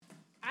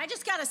I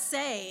just gotta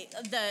say,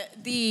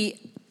 the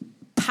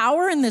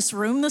power in this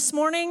room this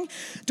morning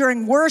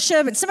during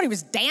worship, and somebody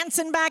was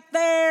dancing back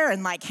there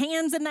and like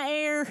hands in the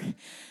air.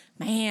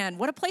 Man,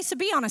 what a place to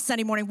be on a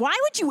Sunday morning. Why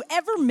would you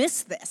ever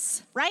miss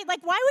this, right?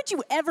 Like, why would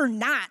you ever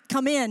not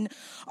come in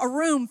a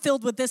room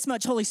filled with this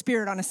much Holy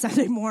Spirit on a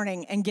Sunday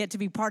morning and get to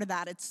be part of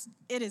that?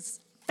 It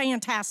is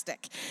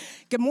fantastic.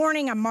 Good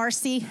morning, I'm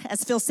Marcy.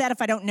 As Phil said, if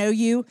I don't know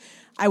you,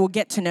 I will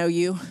get to know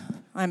you.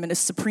 I'm a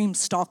supreme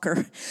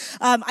stalker.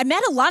 I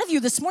met a lot of you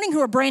this morning who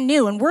are brand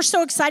new, and we're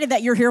so excited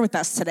that you're here with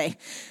us today.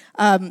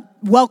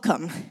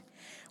 Welcome.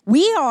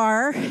 We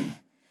are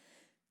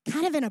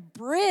kind of in a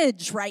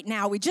bridge right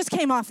now. We just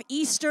came off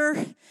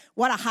Easter.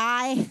 What a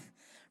high,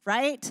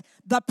 right?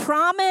 The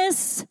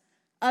promise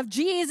of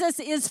Jesus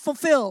is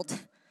fulfilled.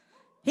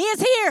 He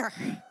is here,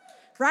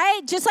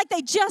 right? Just like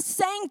they just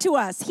sang to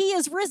us. He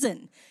is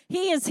risen.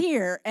 He is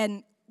here.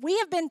 And we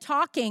have been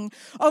talking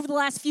over the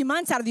last few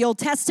months out of the Old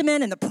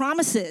Testament and the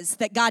promises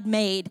that God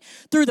made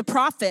through the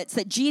prophets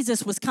that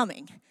Jesus was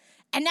coming.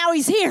 And now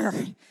he's here.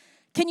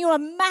 Can you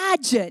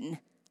imagine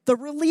the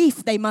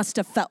relief they must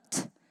have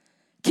felt?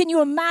 Can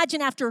you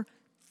imagine after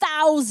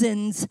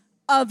thousands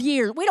of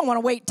years? We don't want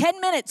to wait 10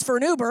 minutes for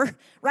an Uber,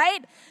 right?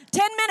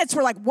 10 minutes,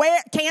 we're like,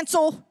 where?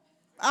 Cancel.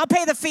 I'll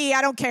pay the fee,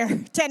 I don't care.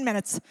 10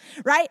 minutes,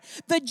 right?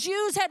 The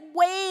Jews had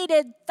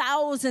waited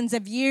thousands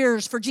of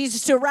years for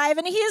Jesus to arrive,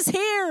 and he is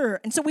here.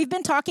 And so we've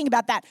been talking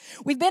about that.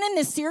 We've been in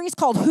this series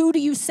called Who Do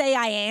You Say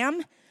I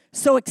Am?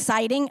 So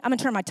exciting. I'm going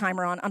to turn my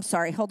timer on. I'm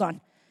sorry, hold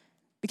on.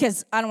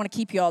 Because I don't want to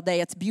keep you all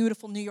day. It's a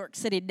beautiful New York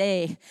City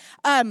day.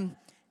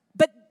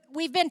 But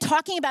we've been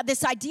talking about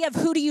this idea of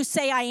who do you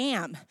say I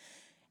am?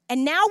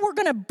 And now we're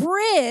going to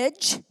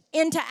bridge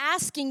into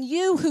asking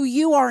you who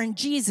you are in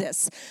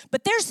Jesus.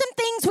 But there's some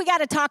things we got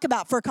to talk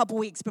about for a couple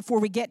weeks before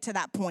we get to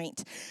that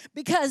point.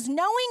 Because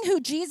knowing who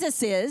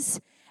Jesus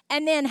is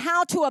and then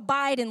how to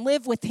abide and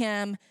live with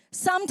him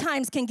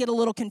sometimes can get a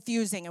little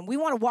confusing, and we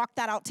want to walk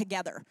that out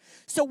together.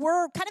 So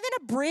we're kind of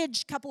in a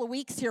bridge couple of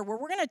weeks here where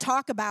we're going to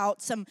talk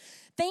about some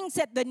things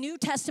that the New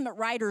Testament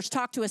writers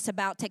talk to us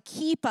about to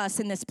keep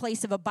us in this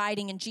place of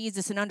abiding in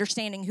Jesus and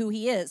understanding who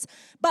he is.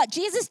 But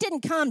Jesus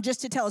didn't come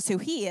just to tell us who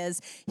he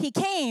is. He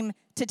came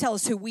to tell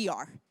us who we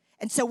are.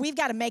 And so we've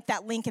got to make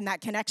that link and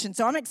that connection.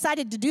 So I'm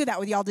excited to do that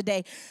with y'all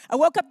today. I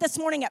woke up this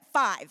morning at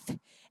 5,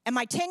 and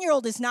my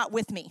 10-year-old is not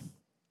with me.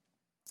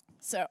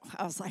 So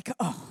I was like,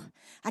 oh,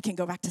 I can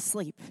go back to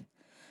sleep,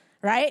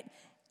 right?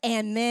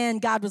 And then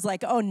God was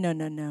like, oh,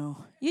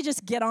 no. You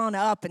just get on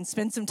up and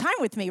spend some time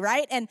with me,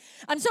 right? And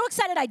I'm so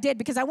excited I did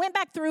because I went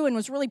back through and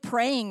was really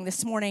praying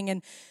this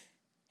morning.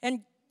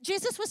 And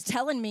Jesus was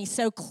telling me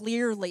so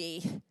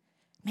clearly,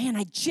 man,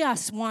 I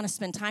just want to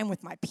spend time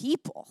with my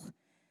people.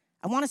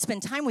 I want to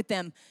spend time with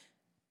them.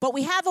 But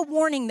we have a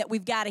warning that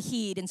we've got to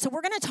heed. And so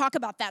we're going to talk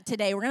about that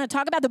today. We're going to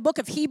talk about the book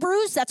of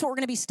Hebrews. That's what we're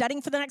going to be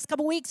studying for the next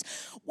couple weeks.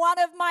 One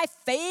of my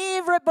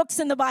favorite books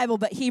in the Bible,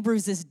 but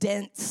Hebrews is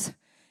dense.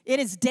 It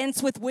is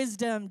dense with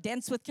wisdom,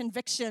 dense with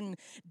conviction,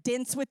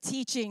 dense with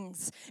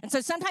teachings. And so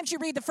sometimes you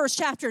read the first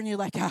chapter and you're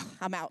like, oh,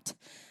 I'm out.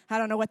 I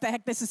don't know what the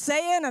heck this is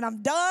saying, and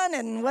I'm done,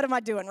 and what am I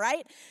doing,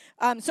 right?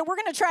 So we're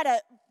going to try to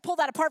pull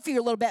that apart for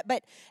you a little bit.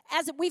 But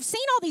as we've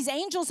seen all these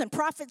angels and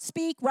prophets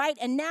speak, right?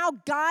 And now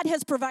God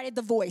has provided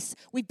the voice.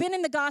 We've been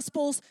in the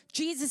Gospels.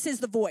 Jesus is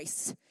the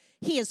voice.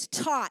 He has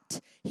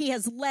taught. He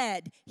has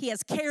led. He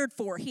has cared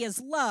for. He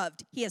has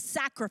loved. He has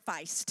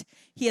sacrificed.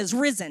 He has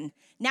risen.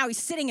 Now he's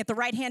sitting at the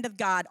right hand of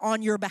God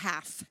on your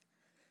behalf.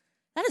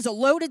 That is a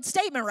loaded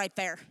statement right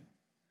there,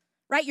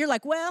 right? You're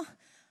like, well,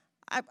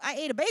 I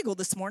ate a bagel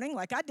this morning.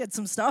 Like, I did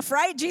some stuff,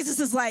 right? Jesus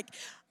is like,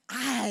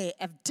 I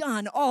have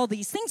done all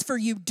these things for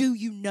you. Do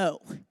you know?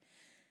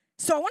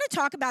 So I want to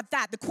talk about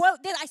that. The quote,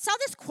 I saw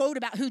this quote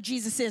about who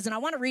Jesus is, and I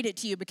want to read it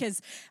to you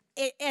because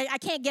I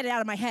can't get it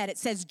out of my head. It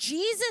says,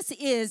 Jesus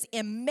is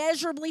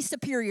immeasurably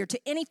superior to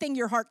anything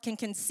your heart can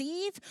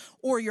conceive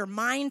or your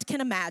mind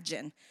can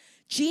imagine.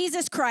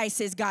 Jesus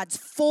Christ is God's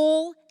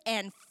full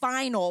and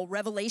final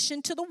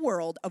revelation to the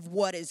world of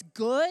what is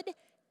good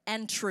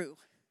and true.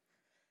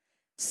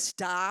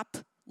 Stop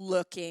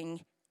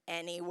looking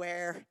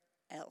anywhere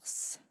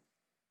else.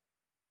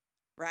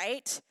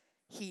 Right?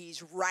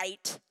 He's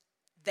right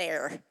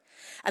there.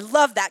 I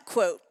love that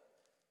quote.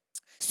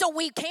 So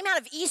we came out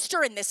of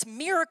Easter in this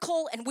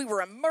miracle, and we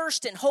were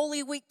immersed in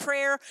Holy Week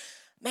prayer.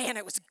 Man,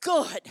 it was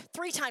good.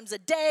 3 times a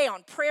day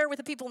on prayer with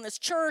the people in this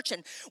church,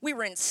 and we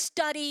were in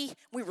study.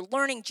 We were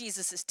learning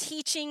Jesus'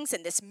 teachings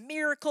and this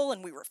miracle,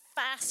 and we were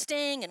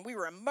fasting, and we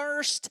were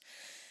immersed.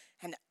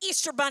 And the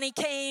Easter bunny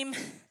came,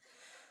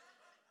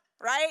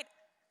 right?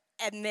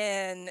 And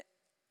then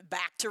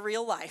back to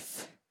real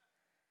life.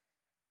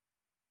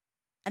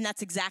 And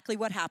that's exactly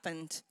what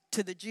happened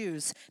to the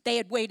Jews. They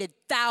had waited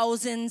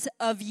thousands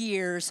of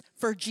years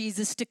for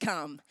Jesus to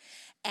come.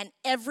 And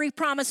every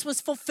promise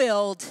was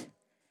fulfilled.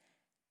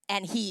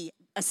 And he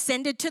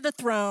ascended to the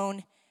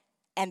throne.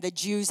 And the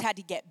Jews had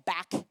to get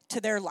back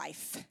to their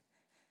life.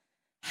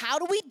 How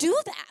do we do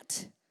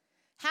that?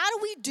 How do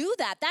we do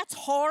that? That's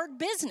hard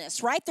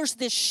business, right? There's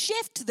this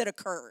shift that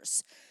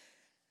occurs.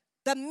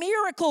 The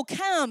miracle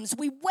comes.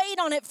 We wait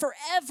on it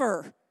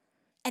forever,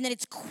 and then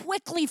it's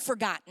quickly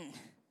forgotten.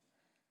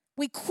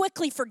 We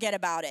quickly forget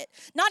about it.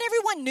 Not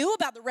everyone knew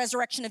about the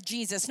resurrection of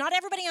Jesus. Not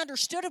everybody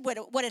understood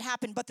what had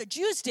happened, but the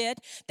Jews did.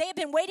 They had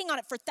been waiting on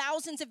it for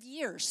thousands of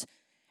years,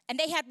 and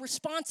they had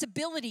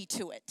responsibility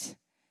to it.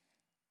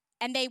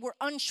 And they were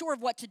unsure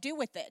of what to do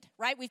with it,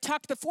 right? We've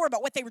talked before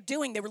about what they were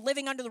doing. They were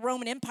living under the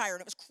Roman Empire,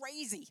 and it was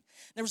crazy.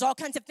 There was all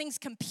kinds of things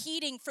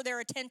competing for their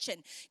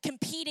attention,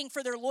 competing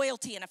for their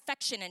loyalty and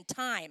affection and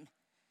time.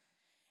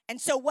 And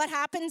so what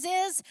happens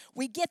is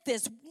we get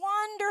this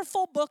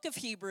wonderful book of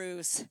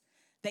Hebrews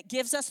that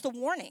gives us the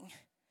warning.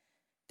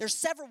 There's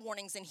several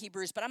warnings in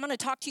Hebrews, but I'm going to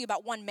talk to you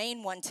about one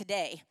main one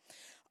today.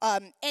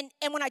 And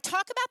when I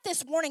talk about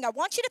this warning, I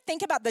want you to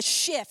think about the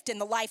shift in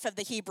the life of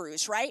the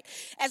Hebrews, right?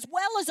 As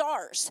well as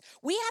ours.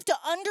 We have to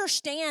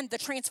understand the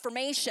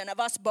transformation of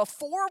us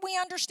before we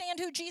understand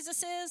who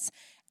Jesus is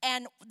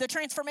and the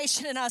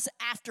transformation in us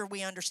after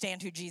we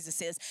understand who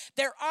Jesus is.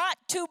 There ought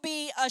to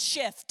be a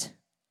shift,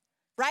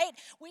 right?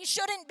 We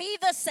shouldn't be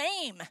the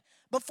same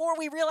before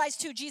we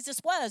realized who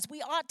Jesus was.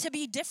 We ought to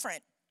be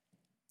different.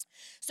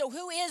 So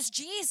who is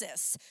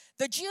Jesus?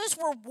 The Jews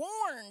were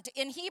warned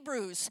in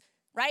Hebrews,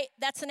 right?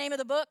 That's the name of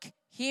the book,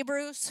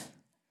 Hebrews.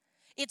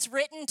 It's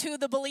written to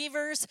the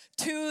believers,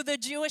 to the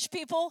Jewish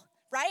people,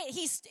 right?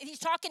 He's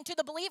talking to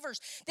the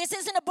believers. This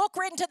isn't a book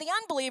written to the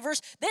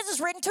unbelievers. This is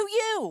written to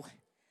you.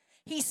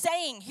 He's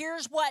saying,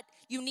 here's what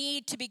you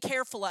need to be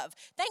careful of.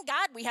 Thank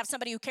God we have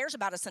somebody who cares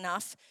about us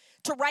enough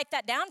to write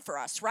that down for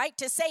us, right?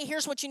 To say,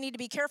 here's what you need to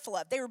be careful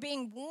of. They were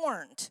being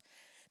warned.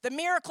 The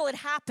miracle had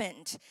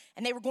happened,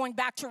 and they were going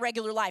back to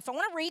regular life. I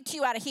want to read to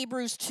you out of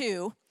Hebrews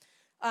 2.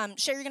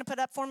 Sherry, you're going to put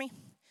it up for me?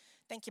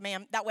 Thank you,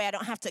 ma'am. That way I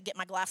don't have to get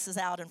my glasses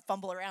out and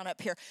fumble around up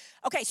here.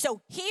 Okay,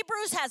 so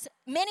Hebrews has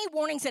many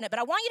warnings in it, but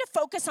I want you to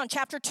focus on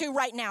chapter 2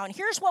 right now, and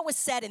here's what was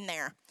said in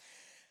there.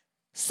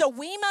 So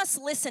we must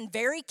listen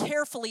very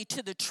carefully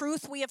to the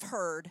truth we have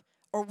heard,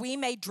 or we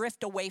may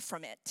drift away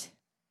from it.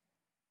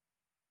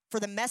 For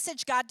the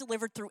message God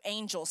delivered through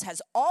angels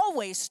has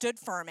always stood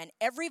firm, and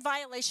every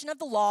violation of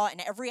the law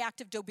and every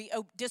act of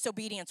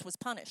disobedience was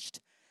punished.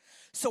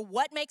 So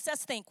what makes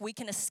us think we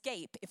can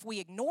escape if we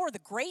ignore the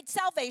great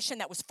salvation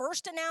that was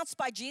first announced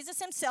by Jesus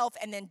himself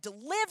and then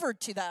delivered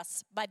to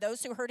us by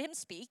those who heard him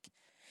speak?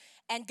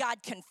 And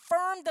God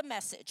confirmed the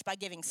message by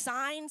giving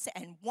signs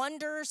and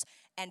wonders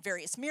and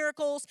various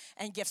miracles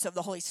and gifts of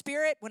the Holy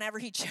Spirit whenever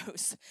he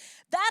chose.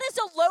 That is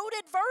a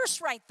loaded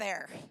verse right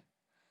there,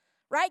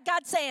 right?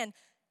 God saying,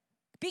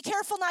 be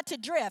careful not to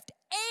drift.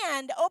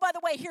 And, oh, by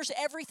the way, here's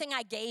everything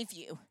I gave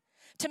you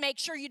to make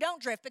sure you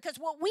don't drift. Because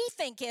what we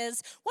think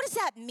is, what does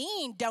that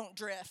mean, don't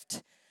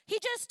drift? He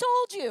just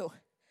told you,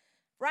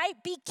 right?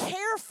 Be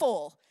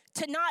careful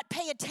to not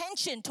pay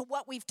attention to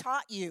what we've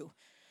taught you,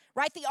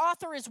 right? The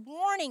author is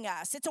warning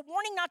us. It's a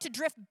warning not to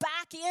drift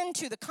back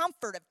into the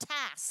comfort of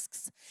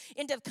tasks,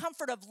 into the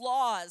comfort of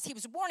laws. He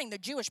was warning the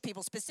Jewish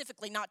people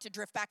specifically not to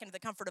drift back into the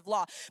comfort of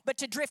law, but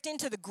to drift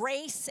into the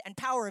grace and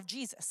power of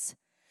Jesus.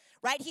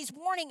 Right? He's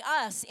warning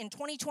us in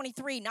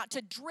 2023 not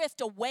to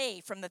drift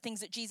away from the things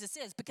that Jesus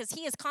is, because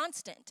he is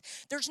constant.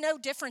 There's no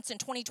difference in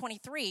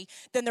 2023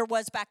 than there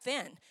was back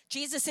then.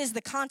 Jesus is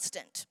the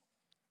constant.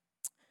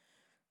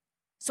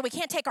 So we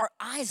can't take our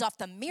eyes off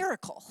the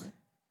miracle.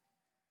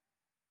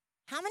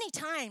 How many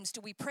times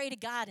do we pray to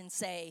God and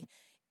say,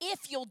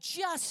 if you'll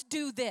just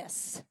do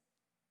this,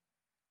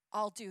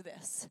 I'll do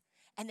this.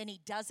 And then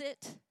he does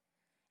it,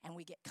 and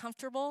we get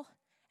comfortable,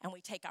 and we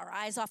take our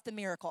eyes off the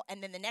miracle.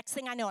 And then the next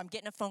thing I know, I'm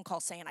getting a phone call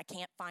saying, I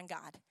can't find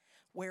God.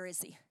 Where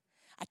is he?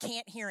 I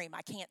can't hear him.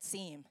 I can't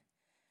see him.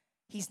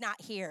 He's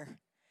not here.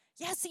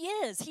 Yes, he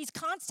is. He's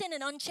constant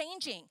and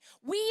unchanging.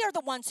 We are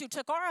the ones who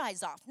took our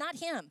eyes off, not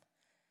him.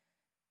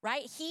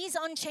 Right? He's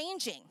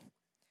unchanging.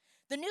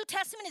 The New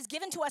Testament is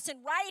given to us in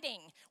writing.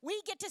 We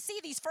get to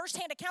see these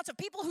firsthand accounts of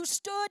people who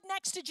stood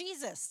next to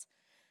Jesus.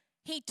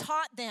 He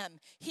taught them.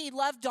 He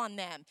loved on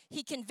them.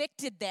 He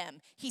convicted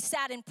them. He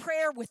sat in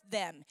prayer with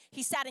them.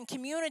 He sat in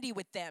community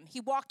with them. He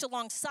walked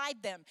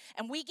alongside them.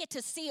 And we get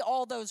to see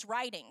all those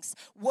writings.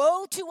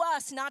 Woe to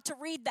us not to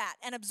read that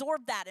and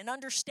absorb that and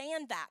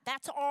understand that.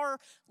 That's our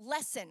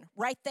lesson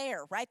right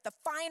there, right? The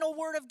final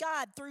word of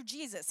God through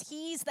Jesus.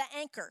 He's the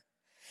anchor.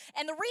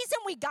 And the reason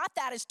we got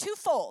that is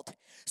twofold.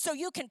 So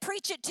you can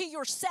preach it to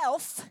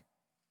yourself.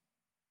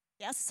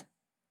 Yes?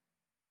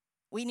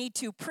 We need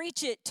to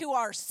preach it to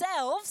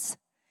ourselves,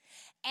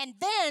 and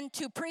then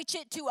to preach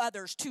it to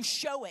others, to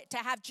show it, to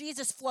have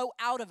Jesus flow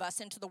out of us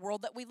into the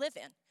world that we live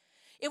in.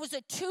 It was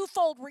a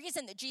twofold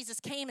reason that Jesus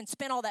came and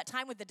spent all that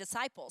time with the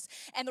disciples.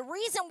 And the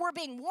reason we're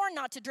being warned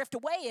not to drift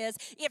away is,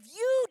 if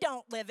you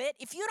don't live it,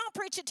 if you don't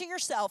preach it to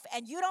yourself,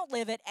 and you don't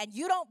live it, and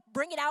you don't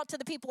bring it out to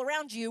the people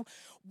around you,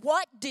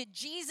 what did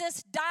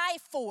Jesus die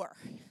for?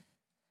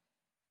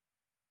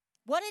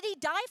 What did he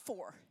die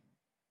for?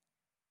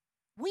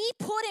 We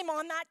put him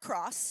on that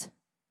cross.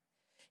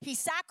 He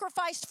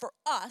sacrificed for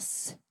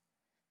us,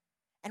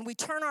 and we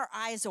turn our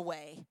eyes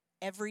away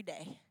every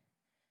day.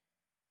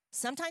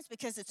 Sometimes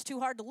because it's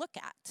too hard to look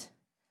at.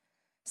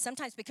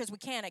 Sometimes because we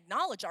can't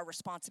acknowledge our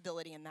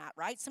responsibility in that,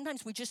 right?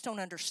 Sometimes we just don't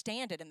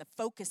understand it and the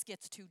focus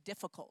gets too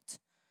difficult.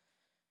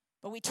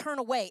 But we turn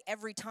away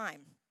every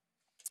time.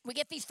 We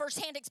get these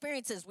firsthand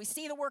experiences. We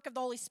see the work of the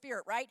Holy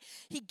Spirit, right?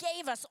 He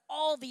gave us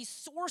all these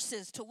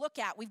sources to look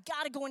at. We've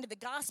got to go into the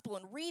gospel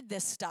and read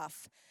this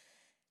stuff.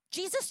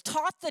 Jesus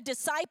taught the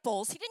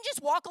disciples. He didn't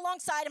just walk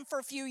alongside them for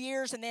a few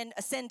years and then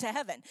ascend to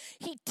heaven.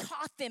 He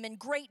taught them in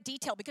great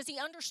detail because he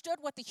understood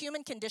what the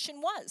human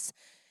condition was.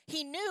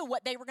 He knew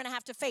what they were going to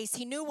have to face.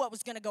 He knew what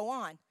was going to go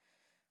on,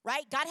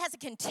 right? God has a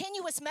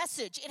continuous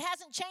message. It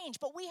hasn't changed,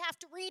 but we have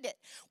to read it.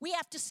 We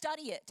have to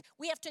study it.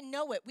 We have to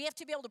know it. We have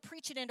to be able to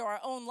preach it into our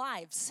own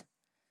lives.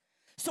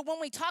 So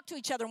when we talk to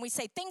each other and we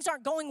say things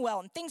aren't going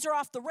well and things are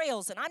off the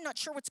rails and I'm not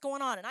sure what's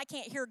going on and I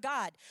can't hear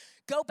God,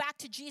 go back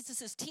to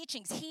Jesus'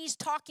 teachings. He's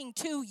talking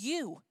to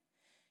you.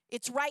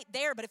 It's right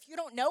there. But if you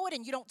don't know it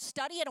and you don't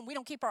study it and we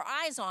don't keep our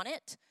eyes on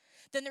it,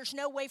 then there's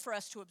no way for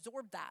us to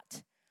absorb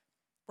that,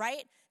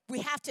 right? We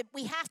have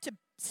to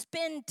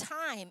spend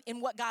time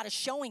in what God is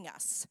showing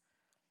us.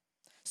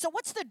 So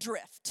what's the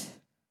drift?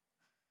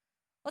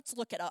 Let's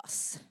look at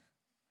us,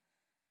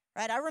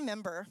 right? I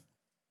remember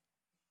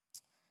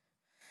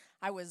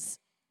I was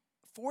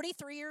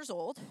 43 years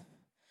old,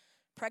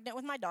 pregnant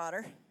with my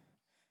daughter.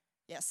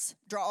 Yes,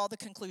 draw all the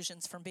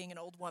conclusions from being an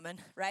old woman,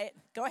 right?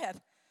 Go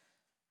ahead.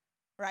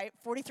 Right,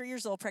 43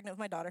 years old, pregnant with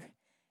my daughter.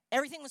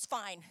 Everything was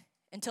fine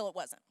until it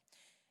wasn't.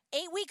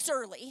 8 weeks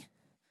early,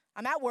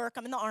 I'm at work,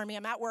 I'm in the Army,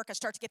 I'm at work, I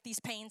start to get these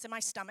pains in my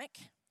stomach.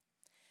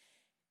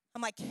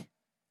 I'm like,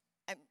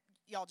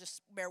 y'all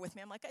just bear with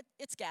me. I'm like,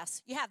 it's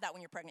gas. You have that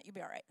when you're pregnant, you'll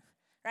be all right.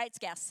 Right, it's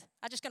gas.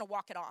 I'm just gonna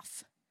walk it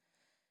off.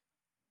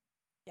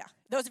 Yeah,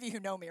 those of you who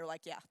know me are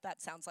like, yeah,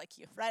 that sounds like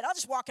you, right? I'll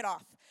just walk it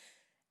off.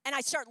 And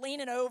I start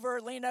leaning over.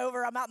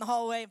 I'm out in the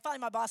hallway, and finally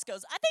my boss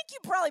goes, I think you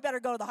probably better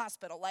go to the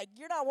hospital. Like,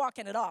 you're not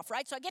walking it off,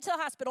 right? So I get to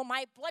the hospital.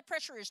 My blood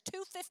pressure is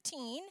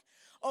 215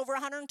 over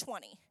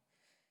 120.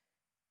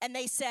 And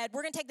they said,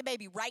 we're going to take the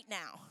baby right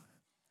now.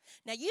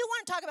 Now, you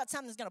want to talk about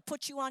something that's going to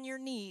put you on your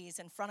knees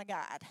in front of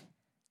God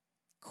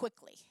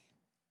quickly,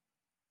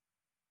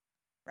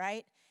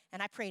 right?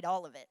 And I prayed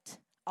all of it.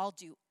 I'll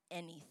do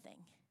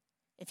anything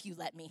if you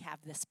let me have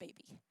this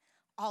baby.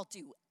 I'll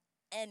do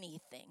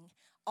anything.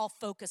 I'll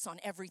focus on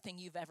everything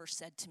you've ever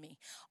said to me.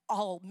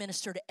 I'll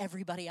minister to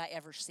everybody I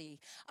ever see.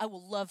 I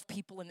will love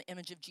people in the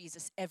image of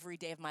Jesus every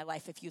day of my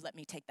life if you let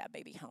me take that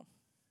baby home.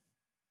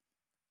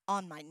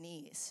 On my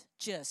knees,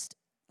 just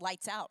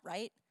lights out,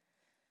 right?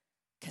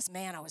 Because,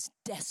 man, I was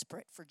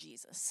desperate for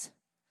Jesus.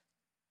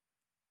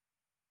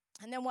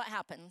 And then what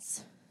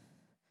happens?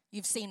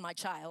 You've seen my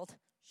child.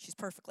 She's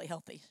perfectly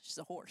healthy. She's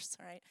a horse,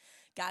 right?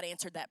 God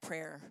answered that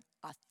prayer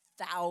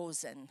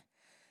 1,000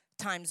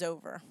 times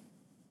over.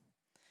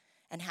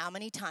 And how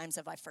many times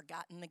have I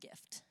forgotten the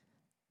gift?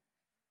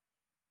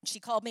 She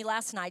called me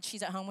last night.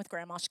 She's at home with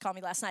grandma. She called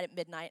me last night at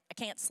midnight. I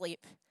can't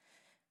sleep.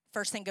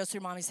 First thing goes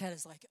through mommy's head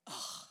is like,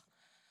 oh,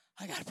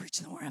 I got to preach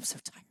some more. I'm so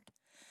tired,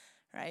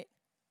 right?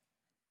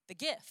 The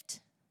gift.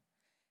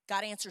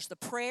 God answers the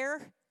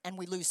prayer and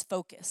we lose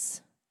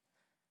focus,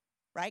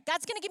 right?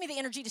 God's going to give me the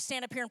energy to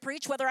stand up here and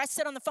preach, whether I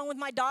sit on the phone with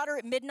my daughter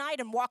at midnight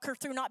and walk her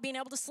through not being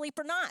able to sleep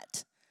or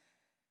not.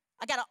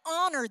 I got to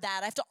honor that.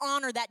 I have to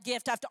honor that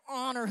gift. I have to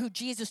honor who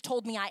Jesus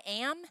told me I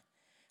am.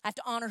 I have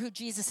to honor who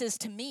Jesus is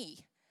to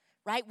me,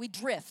 right? We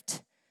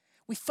drift.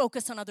 We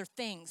focus on other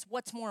things.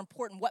 What's more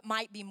important? What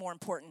might be more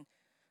important,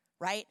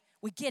 right?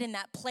 We get in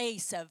that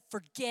place of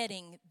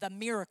forgetting the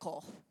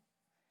miracle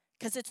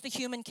because it's the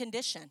human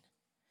condition.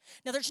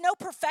 Now, there's no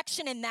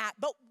perfection in that,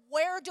 but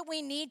where do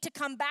we need to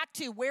come back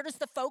to? Where does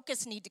the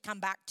focus need to come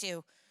back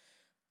to?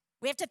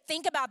 We have to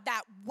think about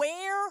that.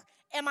 Where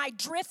am I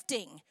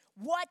drifting?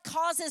 What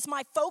causes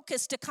my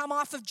focus to come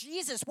off of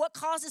Jesus? What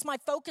causes my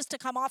focus to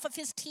come off of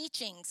his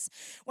teachings?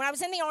 When I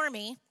was in the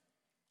Army,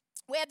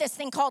 we had this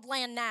thing called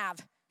land nav.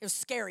 It was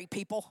scary,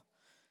 people,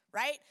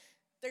 right?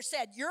 They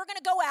said, you're going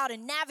to go out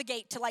and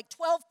navigate to like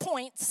 12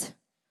 points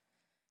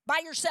by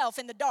yourself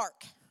in the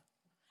dark.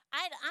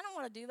 I don't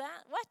want to do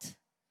that. What?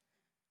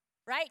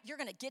 Right? You're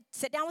going to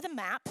sit down with a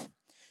map.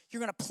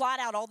 You're going to plot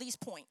out all these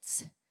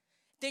points.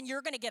 Then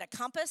you're going to get a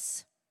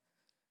compass,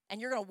 and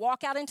you're going to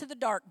walk out into the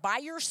dark by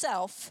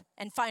yourself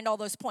and find all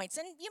those points.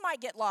 And you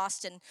might get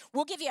lost, and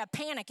we'll give you a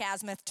panic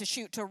azimuth to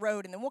shoot to a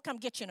road, and then we'll come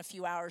get you in a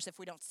few hours if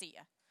we don't see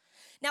you.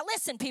 Now,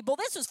 listen, people,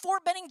 this was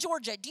Fort Benning,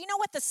 Georgia. Do you know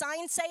what the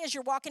signs say as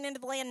you're walking into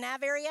the land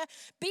nav area?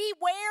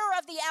 Beware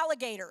of the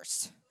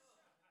alligators.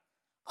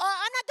 I'm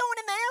not going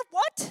in there.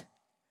 What?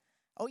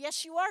 Oh,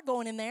 yes, you are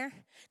going in there,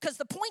 because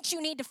the points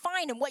you need to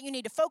find and what you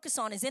need to focus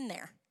on is in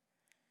there.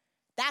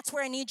 That's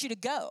where I need you to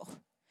go.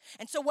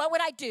 And so what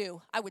would I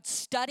do? I would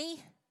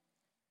study.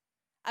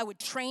 I would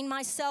train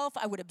myself.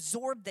 I would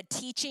absorb the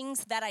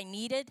teachings that I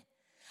needed.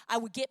 I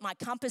would get my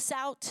compass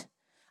out.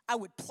 I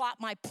would plot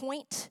my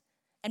point.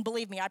 And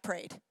believe me, I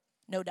prayed.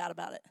 No doubt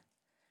about it,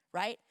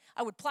 right?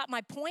 I would plot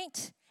my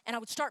point, and I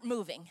would start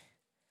moving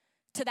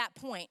to that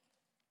point.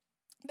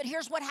 But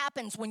here's what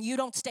happens when you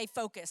don't stay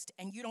focused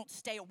and you don't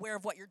stay aware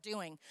of what you're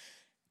doing.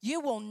 You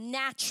will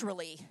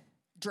naturally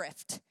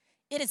drift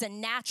It is a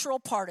natural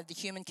part of the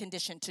human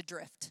condition to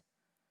drift.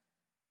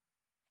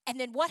 And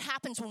then what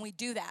happens when we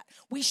do that?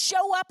 We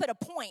show up at a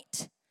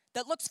point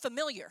that looks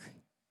familiar.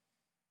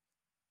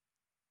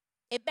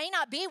 It may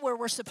not be where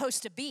we're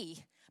supposed to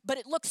be, but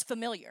it looks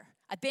familiar.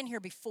 I've been here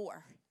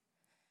before.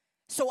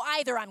 So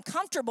either I'm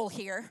comfortable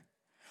here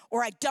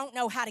or I don't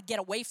know how to get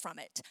away from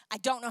it. I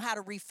don't know how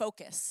to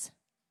refocus.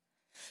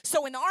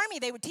 So in the Army,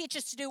 they would teach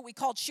us to do what we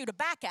called shoot a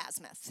back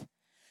azimuth.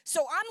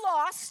 So I'm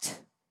lost,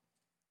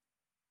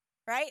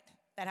 right?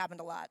 That happened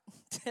a lot.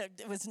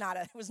 It was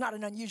not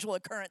an unusual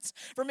occurrence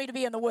for me to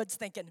be in the woods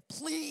thinking,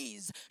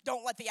 please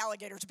don't let the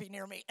alligators be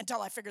near me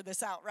until I figure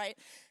this out, right?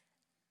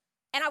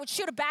 And I would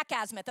shoot a back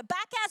azimuth. A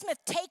back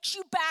azimuth takes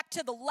you back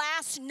to the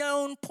last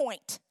known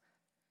point,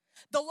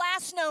 the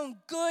last known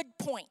good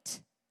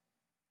point.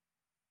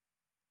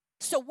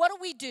 So what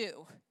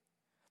do?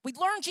 We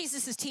learn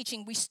Jesus'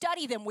 teaching, we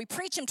study them, we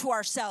preach them to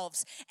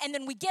ourselves, and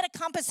then we get a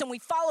compass and we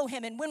follow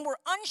him. And when we're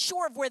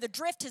unsure of where the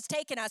drift has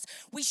taken us,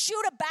 we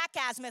shoot a back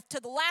azimuth to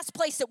the last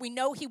place that we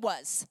know he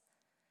was.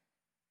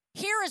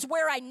 Here is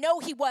where I know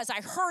he was. I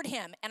heard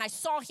him and I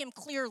saw him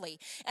clearly.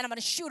 And I'm going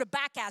to shoot a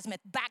back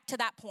azimuth back to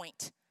that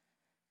point.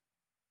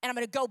 And I'm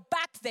going to go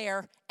back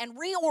there and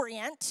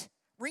reorient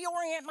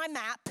my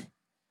map, and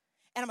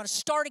I'm going to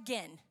start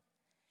again.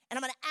 And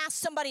I'm going to ask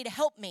somebody to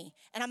help me,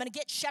 and I'm going to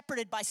get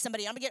shepherded by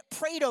somebody. I'm going to get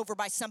prayed over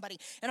by somebody,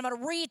 and I'm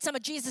going to read some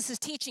of Jesus'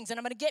 teachings, and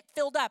I'm going to get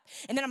filled up.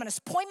 And then I'm going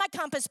to point my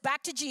compass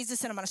back to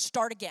Jesus, and I'm going to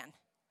start again.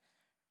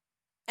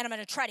 And I'm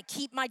going to try to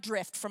keep my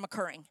drift from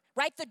occurring,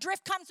 right? The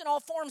drift comes in all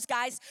forms,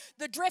 guys.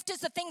 The drift is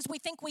the things we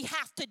think we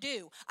have to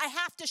do. I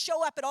have to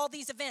show up at all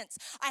these events.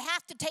 I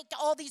have to take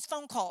all these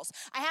phone calls.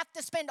 I have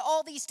to spend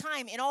all these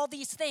time in all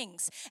these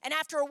things. And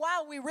after a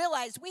while, we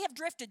realize we have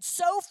drifted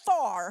so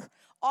far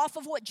off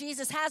of what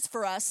Jesus has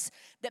for us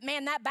that,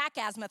 man, that back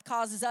azimuth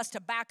causes us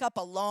to back up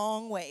a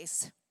long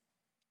ways.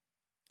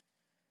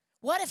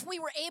 What if we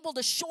were able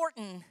to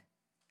shorten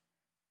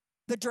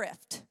the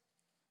drift?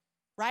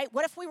 Right?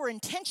 What if we were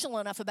intentional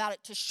enough about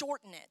it to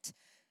shorten it,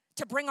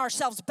 to bring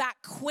ourselves back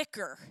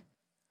quicker?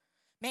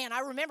 Man, I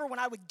remember when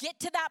I would get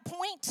to that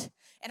point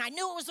and I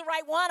knew it was the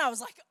right one, I was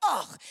like,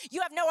 oh,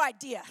 you have no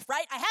idea,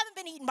 right? I haven't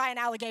been eaten by an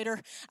alligator.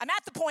 I'm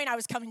at the point I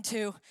was coming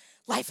to.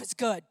 Life is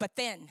good. But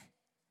then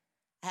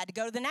I had to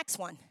go to the next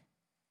one.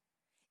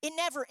 It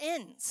never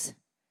ends.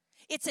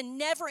 It's a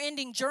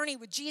never-ending journey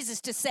with Jesus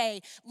to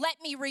say,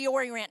 let me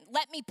reorient,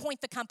 let me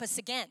point the compass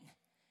again.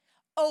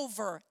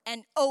 Over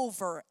and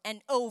over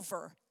and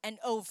over and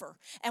over.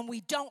 And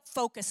we don't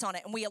focus on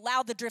it. And we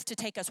allow the drift to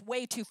take us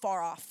way too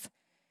far off.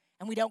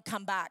 And we don't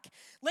come back.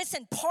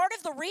 Listen, part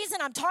of the reason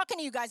I'm talking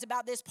to you guys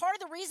about this, part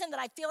of the reason that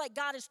I feel like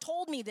God has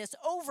told me this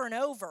over and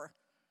over,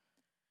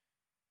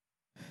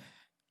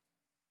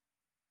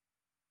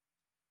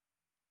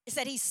 is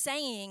that he's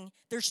saying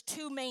there's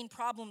two main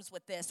problems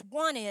with this.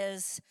 One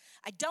is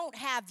I don't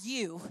have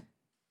you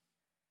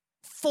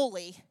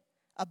fully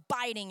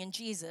abiding in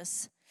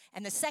Jesus.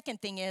 And the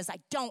second thing is, I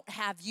don't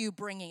have you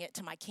bringing it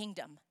to my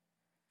kingdom.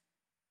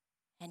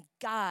 And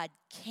God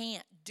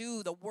can't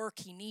do the work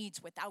he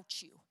needs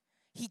without you.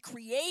 He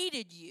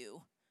created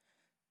you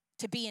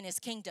to be in his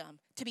kingdom,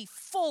 to be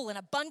full and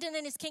abundant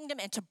in his kingdom,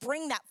 and to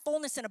bring that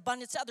fullness and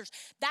abundance to others.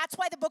 That's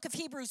why the book of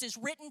Hebrews is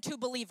written to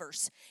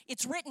believers.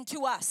 It's written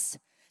to us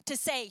to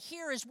say,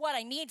 here is what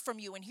I need from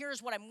you, and here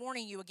is what I'm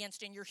warning you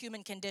against in your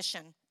human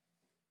condition.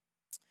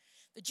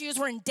 The Jews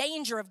were in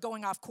danger of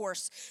going off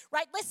course,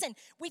 right? Listen,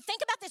 we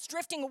think about this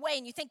drifting away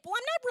and you think, well,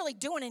 I'm not really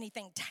doing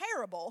anything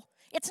terrible.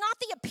 It's not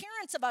the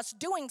appearance of us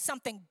doing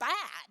something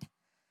bad,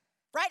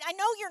 right? I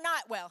know you're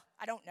not, well,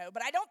 I don't know,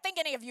 but I don't think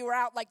any of you are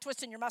out like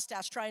twisting your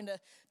mustache trying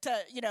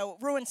to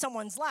ruin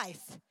someone's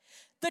life.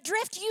 The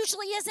drift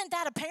usually isn't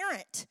that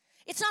apparent.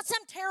 It's not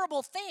some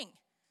terrible thing.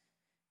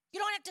 You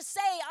don't have to say,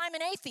 I'm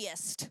an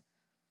atheist,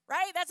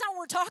 right? That's not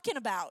what we're talking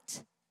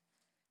about.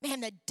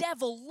 Man, the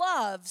devil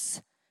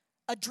loves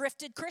a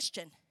drifted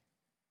Christian,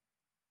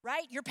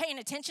 right? You're paying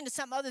attention to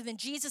something other than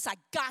Jesus. I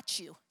got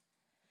you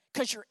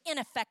because you're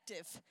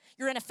ineffective.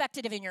 You're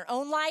ineffective in your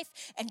own life,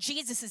 and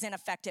Jesus is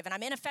ineffective, and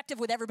I'm ineffective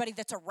with everybody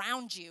that's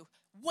around you.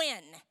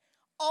 When?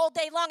 All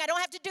day long. I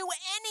don't have to do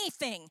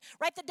anything,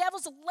 right? The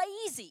devil's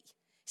lazy.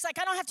 It's like,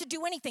 I don't have to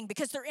do anything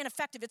because they're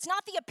ineffective. It's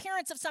not the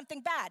appearance of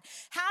something bad.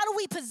 How do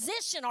we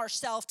position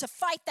ourselves to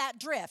fight that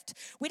drift?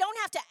 We don't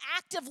have to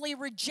actively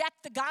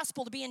reject the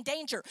gospel to be in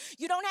danger.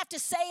 You don't have to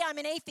say, I'm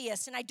an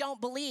atheist and I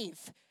don't believe.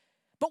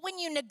 But when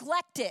you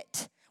neglect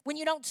it, when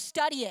you don't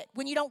study it,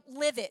 when you don't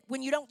live it,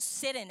 when you don't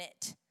sit in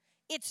it,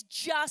 it's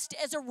just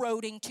as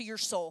eroding to your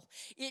soul.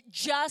 It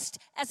just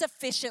as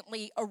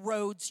efficiently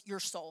erodes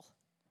your soul.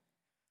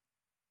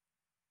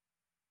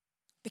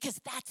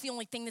 Because that's the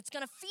only thing that's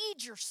going to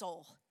feed your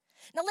soul.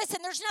 Now listen,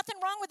 there's nothing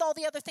wrong with all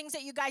the other things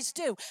that you guys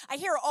do. I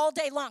hear all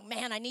day long,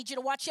 man, I need you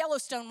to watch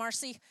Yellowstone,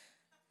 Marcy.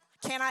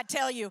 Cannot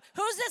tell you.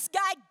 Who's this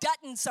guy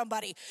dutting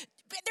somebody?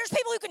 There's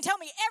people who can tell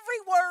me every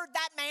word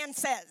that man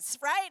says,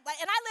 right?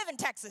 And I live in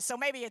Texas, so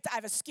maybe I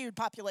have a skewed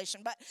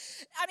population. But,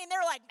 I mean,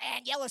 they're like,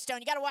 man, Yellowstone,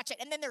 you got to watch it.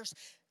 And then there's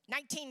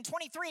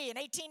 1923 and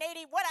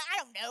 1880, what,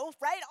 I don't know,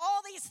 right?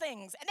 All these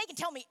things. And they can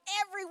tell me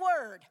every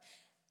word.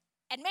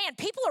 And man,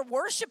 people are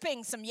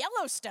worshiping some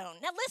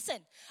Yellowstone. Now listen,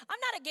 I'm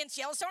not against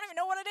Yellowstone. I don't even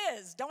know what it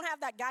is. Don't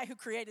have that guy who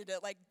created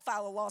it like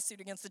file a lawsuit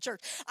against the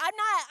church. I'm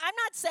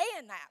not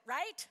saying that,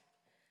 right?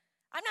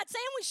 I'm not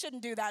saying we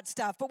shouldn't do that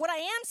stuff, but what I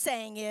am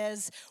saying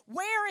is,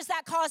 where is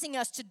that causing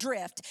us to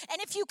drift? And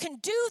if you can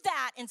do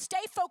that and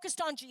stay focused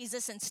on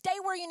Jesus and stay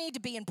where you need to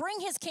be and bring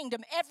his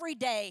kingdom every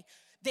day,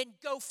 then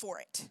go for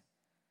it.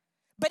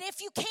 But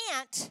if you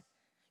can't,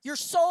 your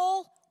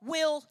soul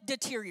will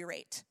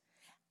deteriorate.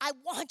 I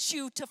want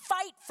you to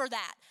fight for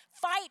that.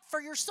 Fight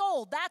for your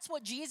soul. That's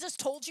what Jesus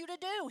told you to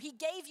do. He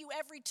gave you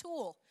every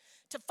tool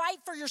to fight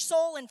for your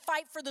soul and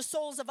fight for the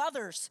souls of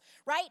others,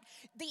 right?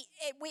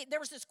 There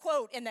was this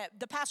quote, and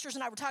the pastors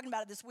and I were talking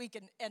about it this week,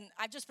 and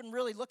I've just been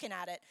really looking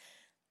at it.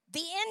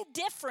 The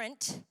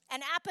indifferent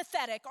and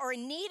apathetic are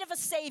in need of a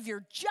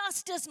savior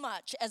just as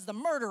much as the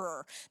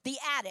murderer, the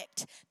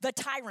addict, the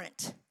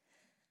tyrant.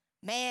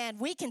 Man,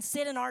 we can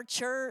sit in our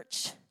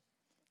church.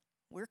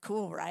 We're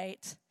cool,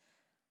 right?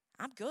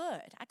 I'm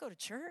good. I go to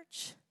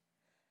church.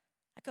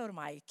 I go to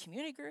my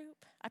community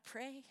group. I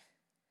pray.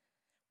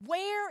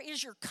 Where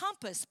is your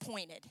compass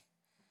pointed?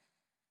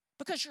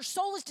 Because your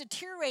soul is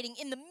deteriorating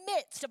in the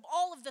midst of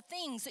all of the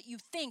things that you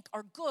think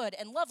are good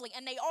and lovely,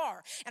 and they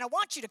are. And I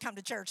want you to come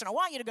to church, and I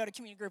want you to go to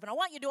community group, and I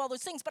want you to do all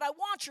those things, but I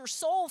want your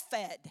soul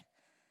fed.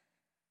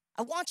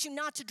 I want you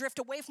not to drift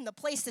away from the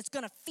place that's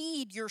going to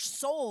feed your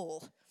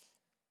soul.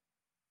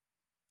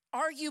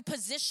 Are you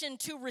positioned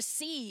to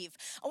receive?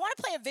 I want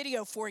to play a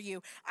video for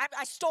you.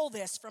 I stole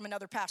this from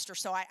another pastor,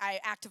 so I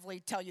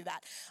actively tell you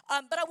that.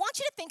 But I want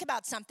you to think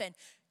about something.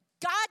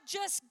 God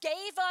just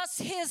gave us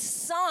his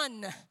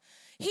son.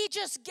 He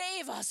just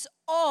gave us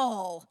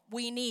all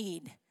we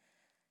need.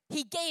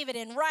 He gave it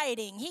in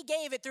writing. He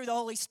gave it through the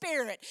Holy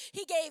Spirit.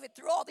 He gave it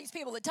through all these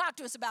people that talked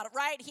to us about it,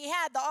 right? He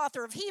had the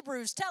author of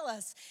Hebrews tell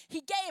us.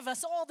 He gave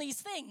us all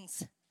these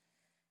things.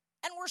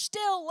 And we're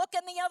still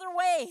looking the other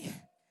way.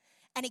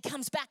 And he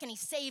comes back and he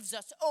saves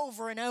us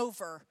over and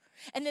over.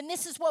 And then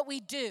this is what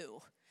we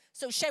do.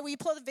 So Shay, will you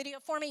play the video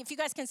for me? If you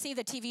guys can see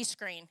the TV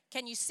screen.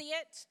 Can you see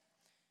it?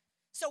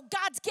 So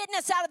God's getting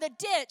us out of the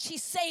ditch. He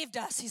saved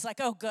us. He's like,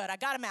 oh, good. I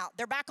got them out.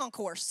 They're back on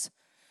course.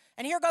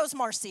 And here goes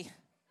Marcy.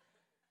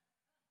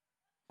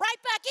 Right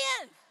back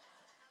in.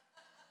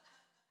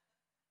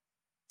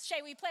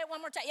 Shay, will you play it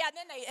one more time? Yeah,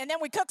 and then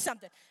we cook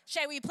something.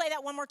 Shay, will you play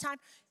that one more time?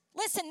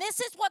 Listen, this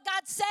is what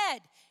God said.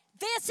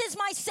 This is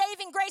my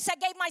saving grace I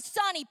gave my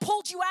son. He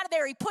pulled you out of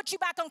there. He put you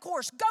back on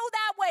course. Go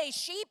that way,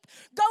 sheep.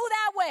 Go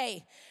that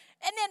way.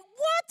 And then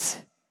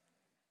what?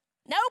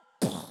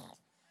 Nope.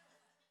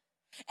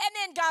 And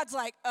then God's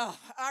like, oh,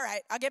 all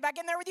right, I'll get back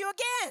in there with you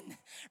again.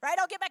 Right?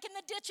 I'll get back in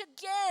the ditch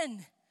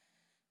again.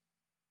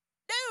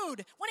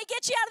 Dude, when he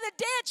gets you out of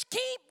the ditch,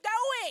 keep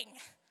going.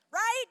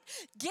 Right?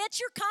 Get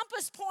your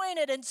compass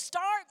pointed and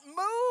start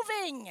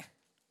moving.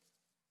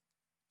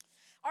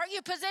 Are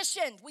you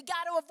positioned? We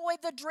got to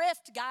avoid the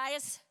drift,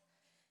 guys.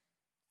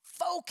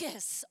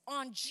 Focus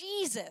on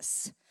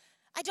Jesus.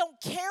 I don't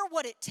care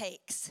what it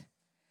takes.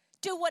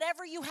 Do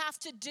whatever you have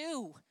to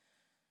do,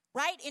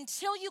 right?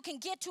 Until you can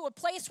get to a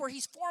place where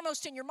he's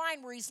foremost in your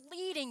mind, where he's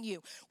leading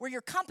you, where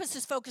your compass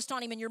is focused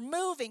on him and you're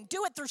moving.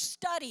 Do it through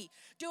study.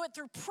 Do it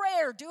through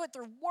prayer. Do it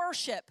through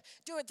worship.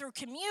 Do it through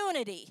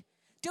community.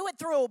 Do it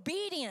through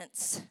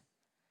obedience.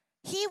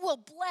 He will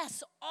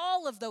bless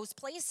all of those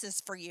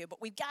places for you, but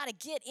we've got to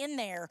get in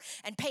there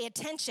and pay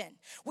attention.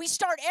 We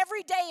start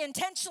every day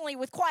intentionally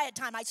with quiet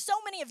time. So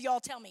many of y'all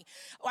tell me,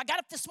 oh, I got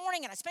up this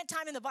morning and I spent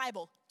time in the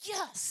Bible.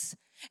 Yes.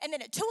 And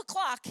then at 2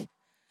 o'clock,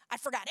 I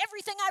forgot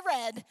everything I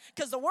read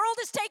because the world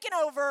is taken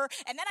over,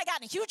 and then I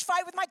got in a huge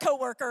fight with my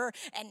coworker,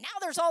 and now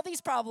there's all these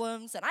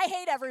problems, and I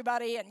hate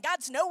everybody, and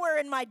God's nowhere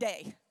in my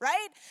day,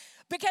 right?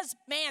 Because,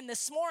 man,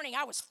 this morning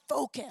I was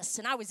focused,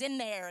 and I was in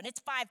there, and it's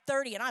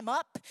 5:30, and I'm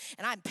up,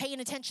 and I'm paying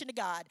attention to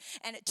God.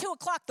 And at 2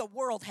 o'clock, the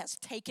world has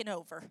taken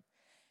over.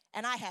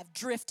 And I have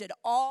drifted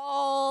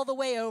all the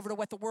way over to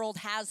what the world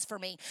has for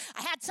me.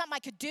 I had something I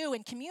could do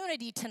in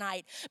community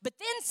tonight, but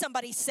then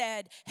somebody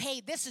said, hey,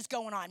 this is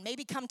going on.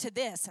 Maybe come to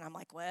this. And I'm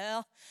like,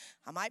 well,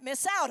 I might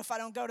miss out if I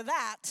don't go to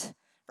that,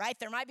 right?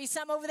 There might be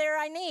something over there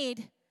I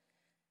need.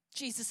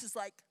 Jesus is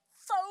like,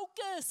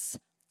 focus,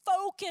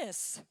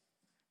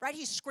 right?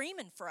 He's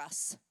screaming for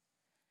us.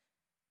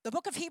 The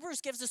book of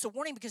Hebrews gives us a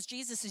warning because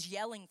Jesus is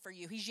yelling for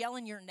you. He's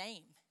yelling your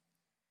name.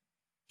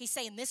 He's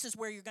saying, this is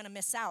where you're going to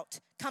miss out.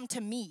 Come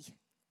to me.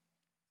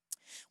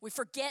 We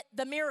forget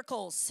the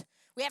miracles.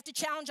 We have to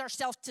challenge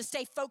ourselves to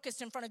stay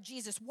focused in front of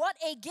Jesus. What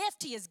a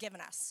gift he has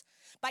given us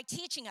by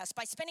teaching us,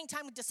 by spending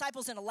time with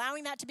disciples and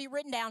allowing that to be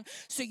written down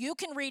so you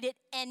can read it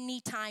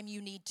anytime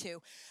you need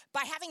to.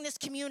 By having this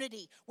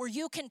community where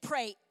you can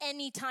pray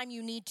anytime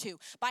you need to.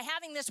 By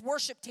having this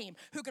worship team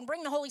who can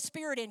bring the Holy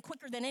Spirit in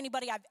quicker than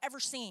anybody I've ever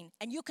seen,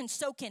 and you can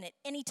soak in it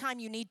anytime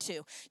you need to.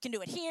 You can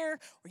do it here,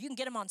 or you can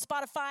get them on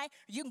Spotify,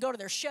 or you can go to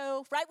their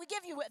show, right? We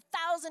give you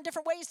 1,000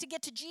 different ways to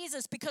get to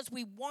Jesus because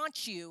we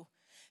want you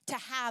to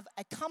have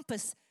a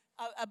compass,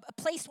 a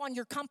place on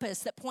your compass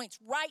that points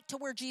right to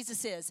where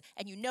Jesus is,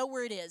 and you know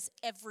where it is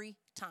every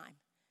time.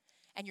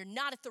 And you're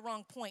not at the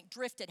wrong point,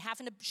 drifted,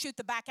 having to shoot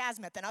the back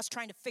azimuth, and us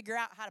trying to figure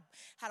out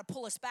how to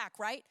pull us back,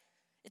 right?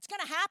 It's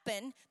going to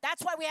happen.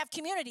 That's why we have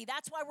community.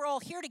 That's why we're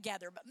all here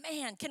together. But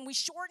man, can we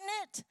shorten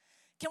it?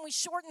 Can we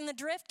shorten the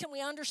drift? Can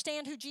we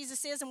understand who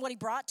Jesus is and what he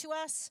brought to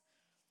us?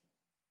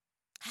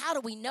 How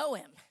do we know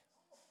him?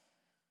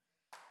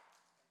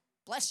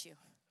 Bless you.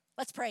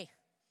 Let's pray.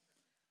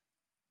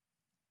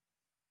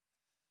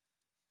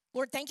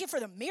 Lord, thank you for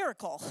the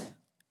miracle.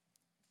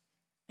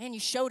 Man, you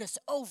showed us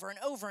over and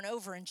over and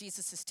over in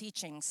Jesus'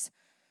 teachings.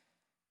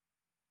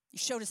 You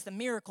showed us the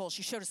miracles.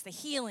 You showed us the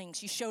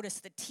healings. You showed us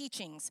the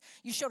teachings.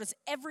 You showed us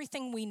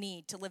everything we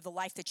need to live the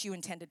life that you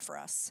intended for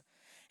us.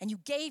 And you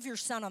gave your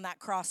son on that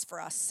cross for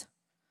us.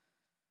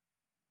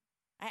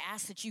 I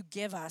ask that you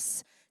give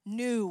us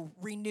new,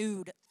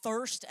 renewed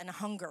thirst and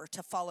hunger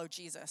to follow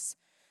Jesus,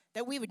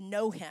 that we would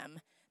know him,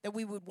 that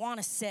we would want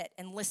to sit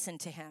and listen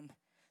to him,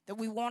 that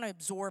we want to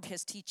absorb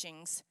his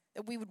teachings,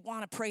 that we would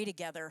want to pray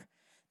together,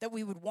 that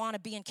we would want to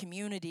be in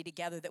community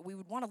together, that we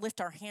would want to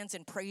lift our hands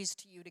in praise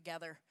to you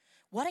together.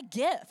 What a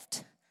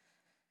gift.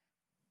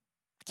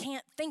 I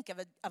can't think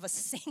of a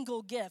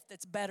single gift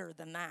that's better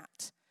than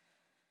that.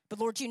 But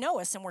Lord, you know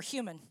us and we're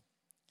human.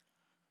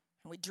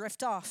 And we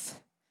drift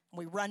off and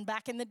we run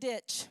back in the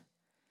ditch.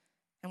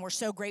 And we're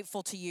so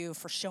grateful to you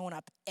for showing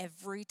up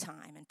every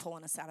time and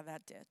pulling us out of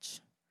that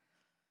ditch.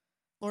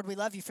 Lord, we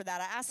love you for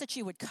that. I ask that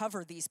you would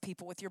cover these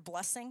people with your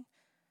blessing,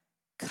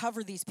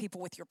 cover these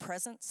people with your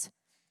presence.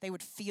 They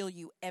would feel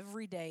you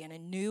every day in a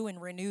new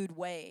and renewed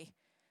way,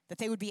 that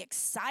they would be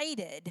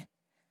excited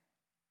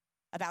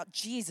about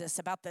Jesus,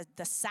 about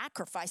the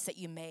sacrifice that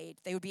you made.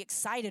 They would be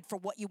excited for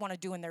what you want to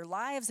do in their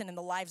lives and in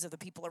the lives of the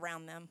people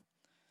around them.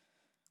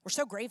 We're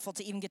so grateful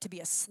to even get to be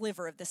a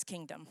sliver of this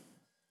kingdom.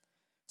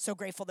 So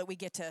grateful that we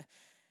get to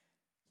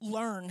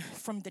learn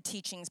from the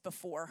teachings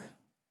before.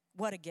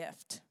 What a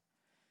gift.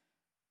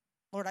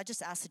 Lord, I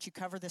just ask that you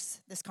cover this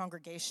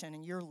congregation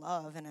in your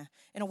love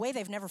in a way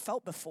they've never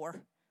felt before,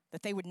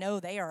 that they would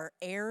know they are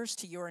heirs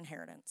to your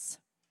inheritance.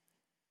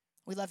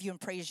 We love you and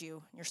praise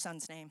you in your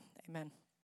son's name. Amen.